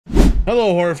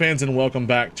Hello horror fans and welcome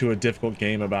back to a difficult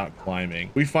game about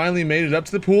climbing. We finally made it up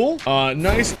to the pool.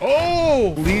 Nice.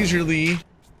 Oh, leisurely.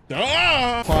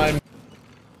 Climb.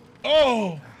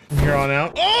 Oh, from here on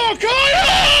out. Oh, God!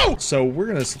 Oh! So we're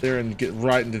gonna sit there and get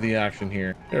right into the action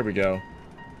here. There we go.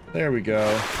 There we go.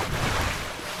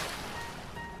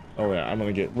 Oh yeah, I'm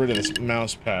gonna get rid of this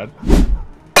mouse pad.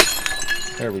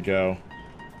 There we go.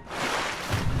 All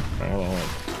right, hold on.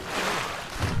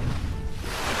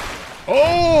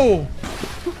 Oh!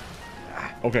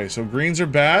 Okay, so greens are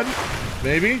bad,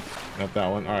 maybe? Not that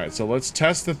one. All right, so let's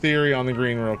test the theory on the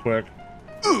green real quick.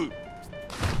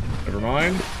 Never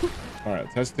mind. All right,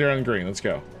 test the theory on the green. Let's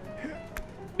go.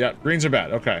 Yep, greens are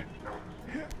bad. Okay.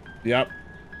 Yep.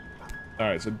 All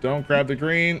right, so don't grab the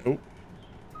green. Oh.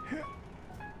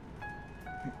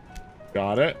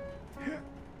 Got it.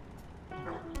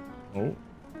 Oh.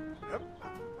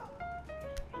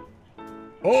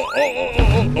 Oh.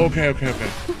 Okay.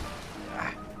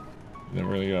 Then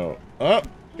we're gonna go up.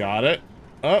 Got it.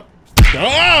 Up.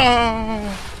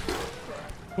 Ah!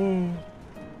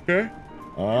 Okay.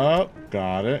 Up.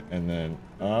 Got it. And then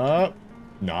up.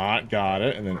 Not got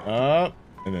it. And then up.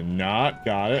 And then not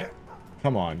got it.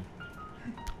 Come on.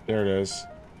 There it is.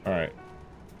 All right.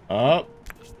 Up.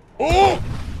 Oh!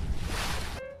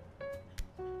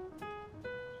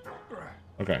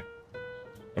 Okay.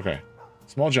 Okay.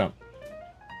 Small jump.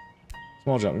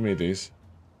 Small jump. We made these.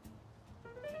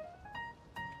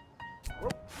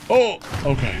 Oh!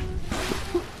 Okay.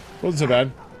 Wasn't so bad.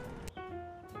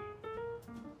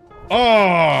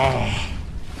 Oh!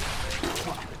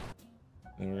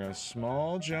 Then we're gonna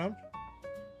small jump.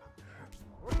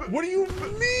 What do you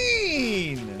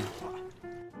mean?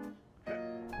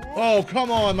 Oh,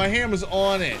 come on. My hand was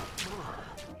on it.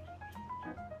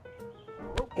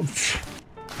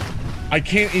 I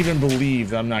can't even believe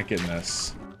that I'm not getting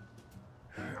this.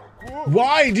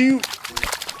 Why do you...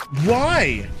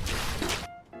 Why?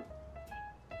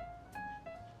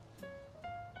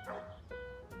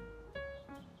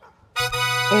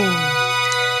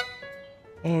 Oh.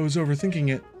 Oh, I was overthinking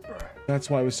it. That's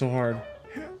why it was so hard.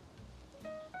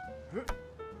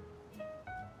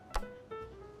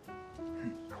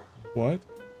 What?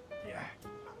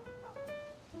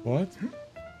 What?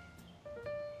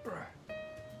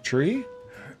 Tree?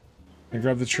 Can I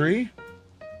grab the tree?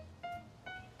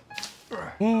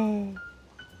 Oh.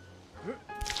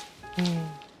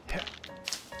 Oh.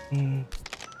 Oh.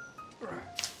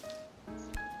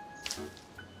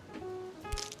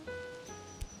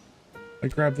 I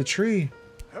grabbed the tree.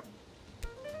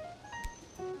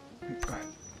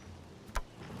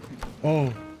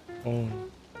 Oh. Oh.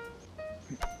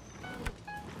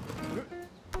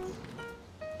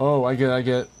 Oh, I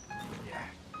get.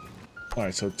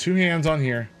 Alright, so two hands on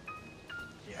here.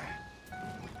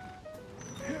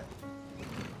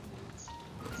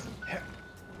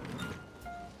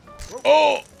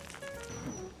 Oh!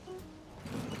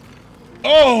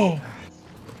 Oh!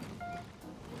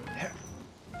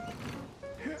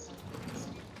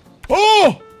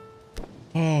 Oh!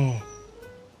 Oh.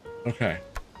 Okay.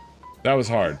 That was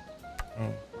hard.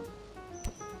 Oh.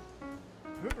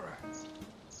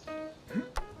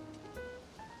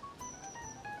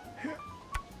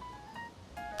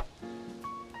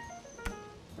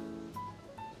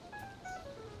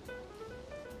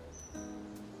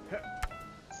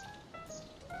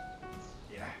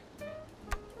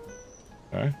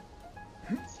 Okay.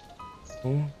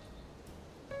 Oh.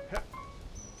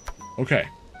 Okay.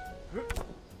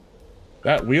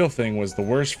 That wheel thing was the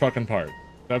worst fucking part.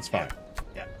 That's fine.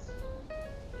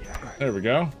 There we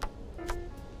go.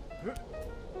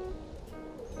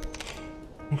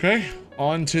 Okay,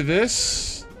 on to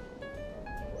this.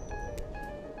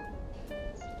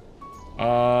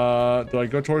 Do I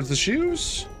go towards the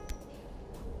shoes?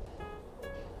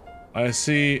 I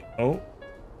see... Oh.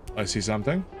 I see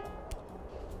something.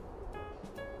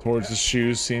 Towards the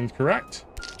shoes seemed correct.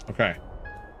 Okay.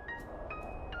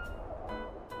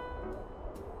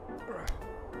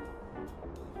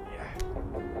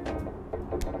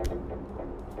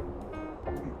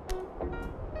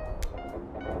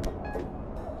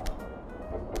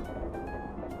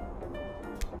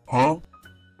 Huh?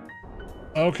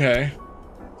 Okay.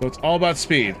 So it's all about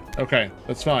speed. Okay,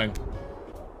 that's fine.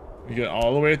 We get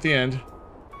all the way at the end.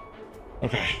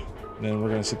 Okay. And then we're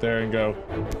gonna sit there and go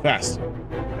fast.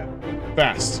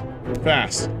 Fast.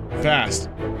 Fast. Fast.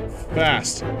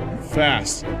 Fast.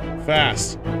 Fast.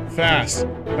 Fast. Fast.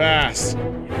 Fast.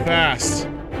 Fast.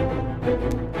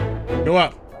 Go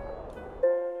up.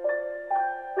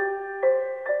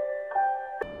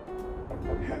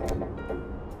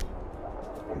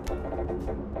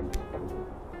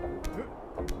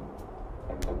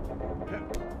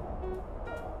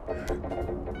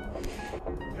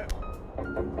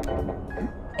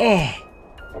 Oh!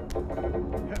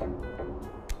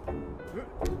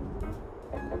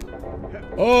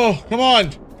 Oh, come on!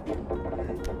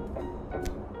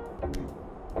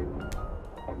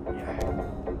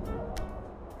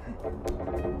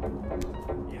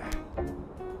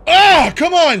 Ah,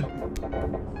 come on!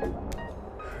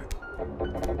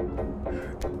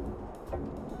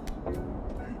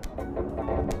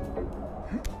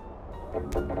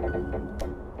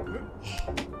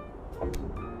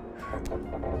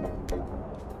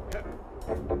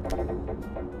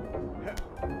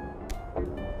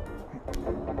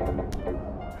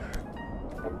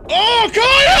 Oh,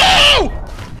 God! No!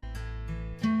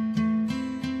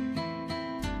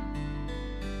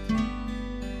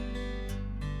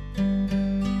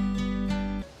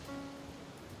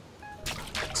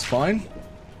 It's fine.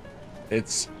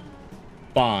 It's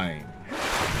fine.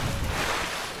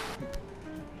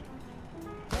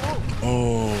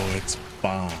 Oh, it's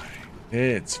fine.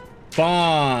 It's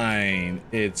fine.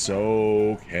 It's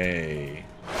okay.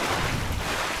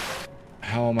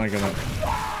 How am I gonna...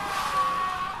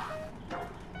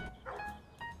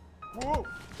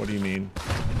 What do you mean?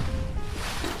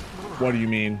 What do you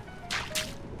mean?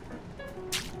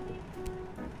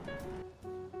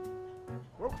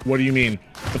 What do you mean?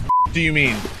 The f do you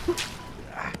mean?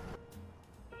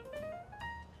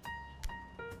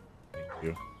 Thank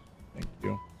you. Thank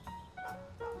you.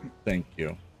 Thank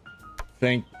you.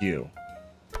 Thank you.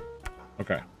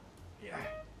 Okay.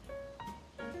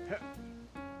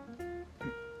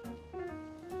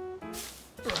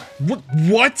 What?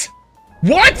 What?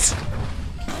 What?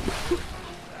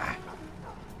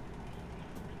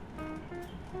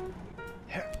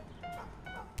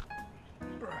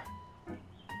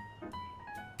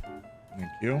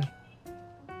 Thank you.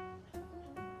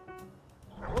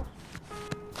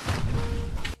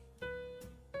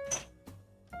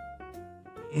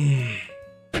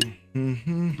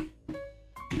 Mm-hmm.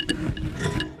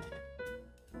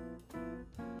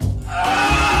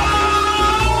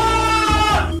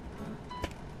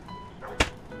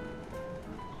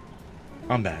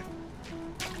 I'm back.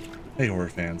 Hey, horror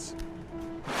fans.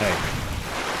 Hey.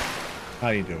 How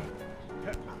you doing?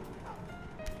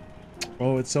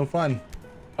 Oh, it's so fun.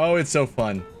 Oh, it's so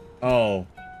fun. Oh.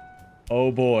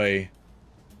 Oh boy.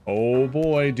 Oh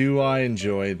boy, do I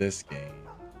enjoy this game.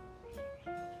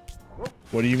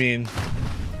 What do you mean?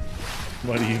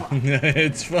 What do you...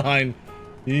 It's fine.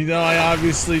 You know, I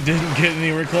obviously didn't get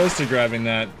anywhere close to grabbing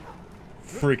that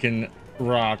freaking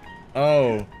rock.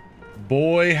 Oh.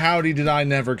 Boy, howdy did I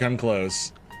never come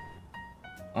close.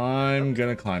 I'm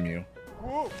gonna climb you.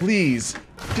 Please,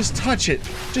 just touch it.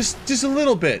 Just a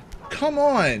little bit. Come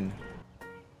on.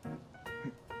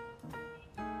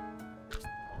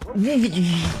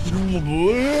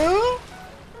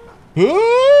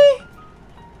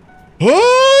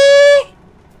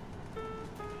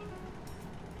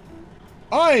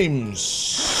 I'm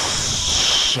sorry?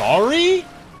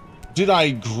 Did I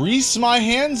grease my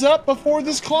hands up before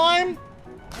this climb?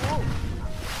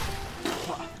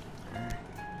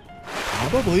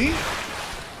 Probably.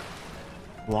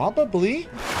 Probably.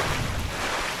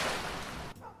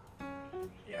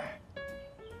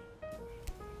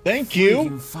 Thank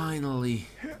you. Finally.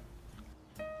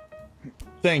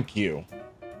 Thank you.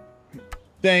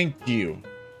 Thank you.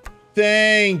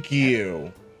 Thank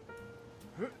you.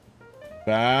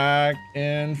 Back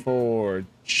and forth.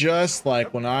 Just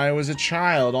like when I was a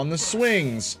child on the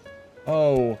swings.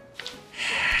 Oh,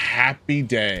 happy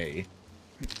day.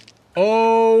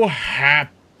 Oh,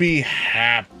 happy,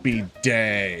 happy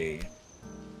day.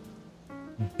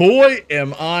 Boy,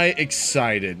 am I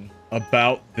excited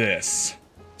about this.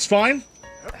 It's fine.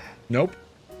 Nope.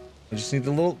 I just need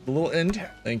the little end.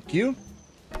 Thank you.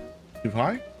 Too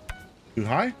high. Too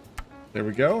high. There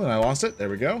we go. And I lost it. There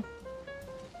we go.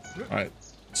 All right.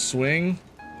 Swing.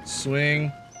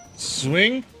 Swing.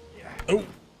 Swing. Oh.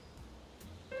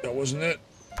 That wasn't it.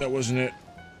 That wasn't it.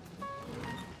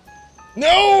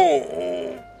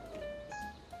 No!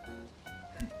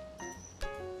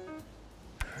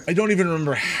 I don't even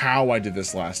remember how I did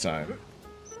this last time.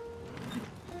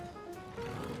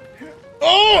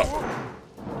 Oh!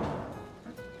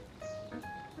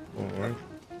 Forward.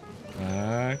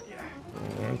 Back.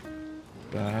 Forth.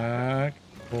 Back.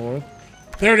 Forth.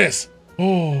 There it is!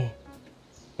 Oh.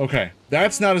 Okay.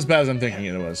 That's not as bad as I'm thinking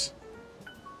it was.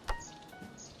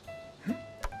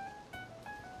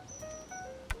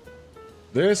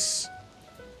 This,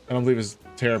 I don't believe is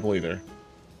terrible either.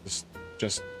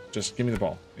 Just give me the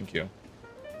ball. Thank you.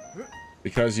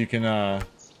 Because you can,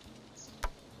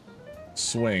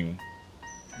 swing.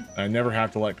 I never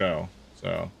have to let go.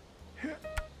 So.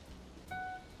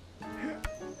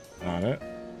 Got it.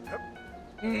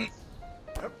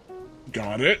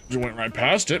 Got it. You went right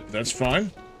past it. That's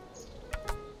fine.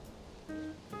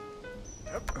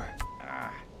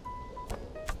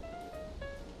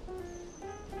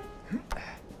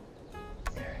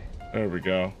 There we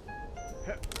go.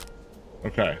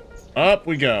 Okay. Up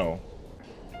we go.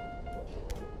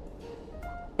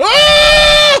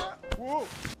 Ah!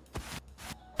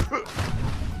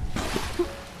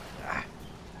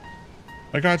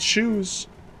 I got shoes.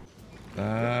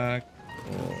 Back,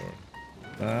 forward.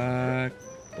 Back,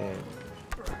 forward.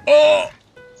 Oh!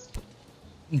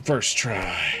 First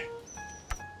try.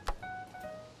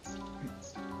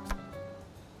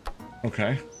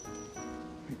 Okay.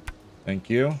 Thank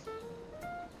you.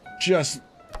 Just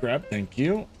grab. Thank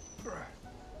you.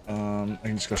 I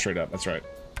can just go straight up. That's right.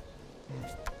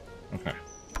 Okay.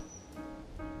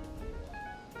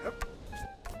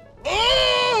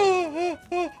 Oh!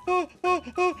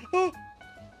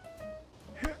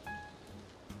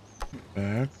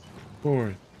 Back,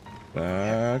 forth,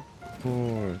 back,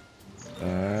 forth,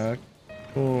 back,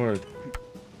 forth.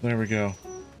 There we go.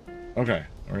 Okay,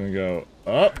 we're gonna go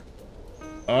up,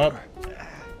 up,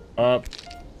 up,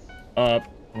 up.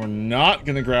 We're not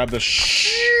gonna grab the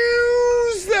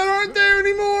shoes that aren't there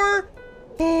anymore.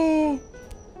 Oh.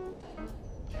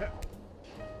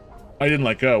 I didn't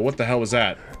let go. What the hell was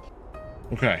that?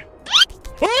 Okay.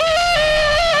 Ah!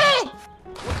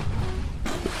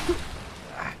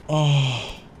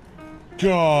 Oh,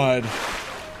 God.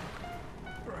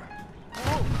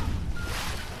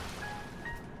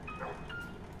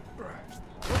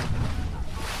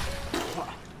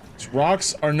 These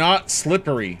rocks are not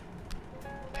slippery.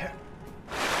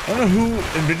 I don't know who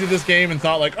invented this game and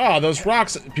thought like, oh, those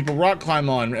rocks people rock climb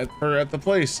on at the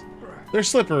place. They're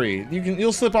slippery.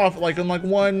 You'll slip off like on like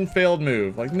one failed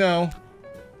move. Like, no.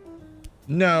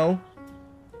 No.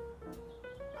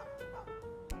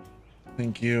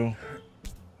 Thank you.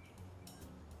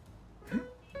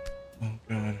 Oh,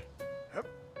 God.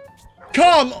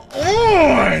 Come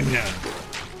on!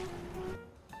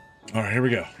 Alright, here we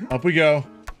go. Up we go.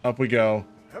 Up we go.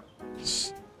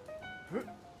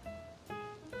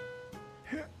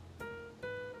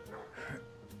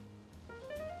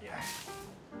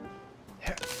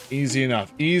 Easy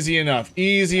enough. Easy enough.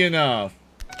 Easy enough.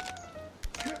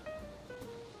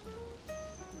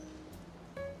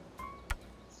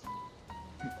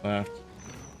 Left.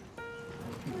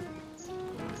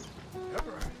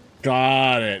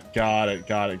 Got it. Got it.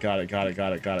 Got it. Got it. Got it.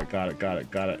 Got it. Got it. Got it. Got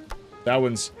it. Got it. That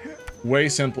one's way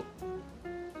simple.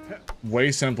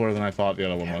 Way simpler than I thought the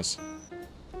other one was.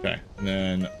 Okay. And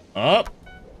then up.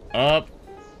 Up.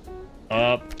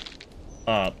 Up.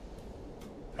 Up.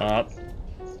 Up.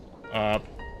 Up.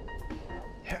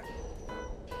 Here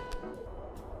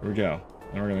we go.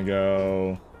 Then we're gonna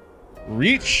go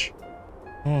reach.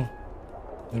 Oh.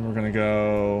 Then we're gonna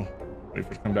go wait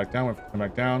for it to come back down, wait for it to come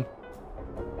back down.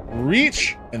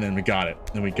 Reach, and then we got it.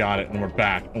 Then we got it, and we're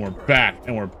back, and we're back,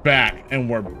 and we're back, and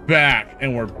we're back,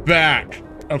 and we're back.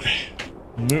 Okay.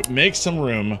 Make some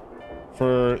room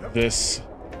for this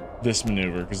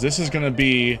maneuver, because this is gonna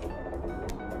be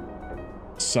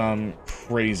some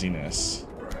craziness.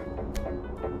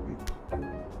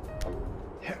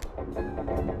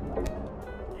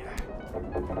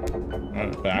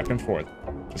 Back and forth.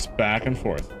 Just back and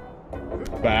forth.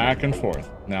 Back and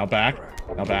forth. Now back.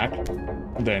 Now back.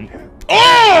 And then.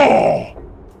 Oh!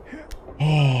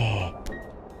 Oh!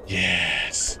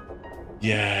 Yes.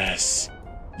 Yes.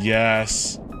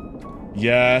 Yes.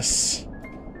 Yes.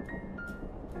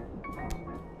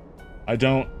 I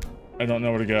don't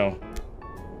know where to go.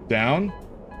 Down?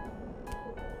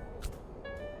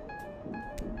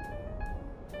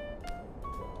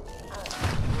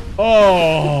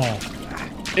 Oh!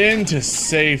 Into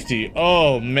safety.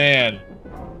 Oh, man.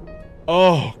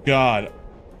 Oh, God.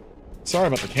 Sorry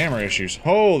about the camera issues.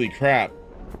 Holy crap.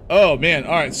 Oh, man.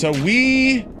 All right, so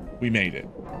we made it.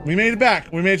 We made it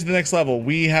back. We made it to the next level.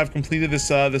 We have completed this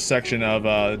this section of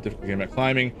difficult game at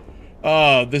climbing.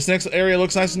 This next area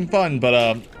looks nice and fun,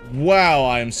 but wow,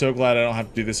 I am so glad I don't have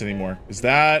to do this anymore. Because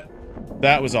that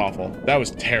was awful. That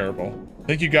was terrible.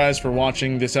 Thank you guys for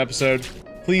watching this episode.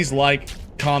 Please like,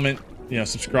 comment,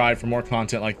 subscribe for more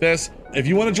content like this. If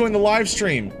you want to join the live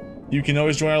stream, you can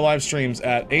always join our live streams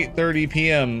at 8:30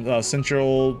 p.m.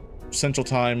 Central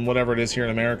Time, whatever it is here in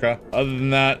America. Other than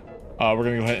that, we're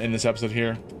gonna go ahead and end this episode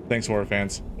here. Thanks, horror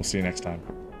fans. We'll see you next time.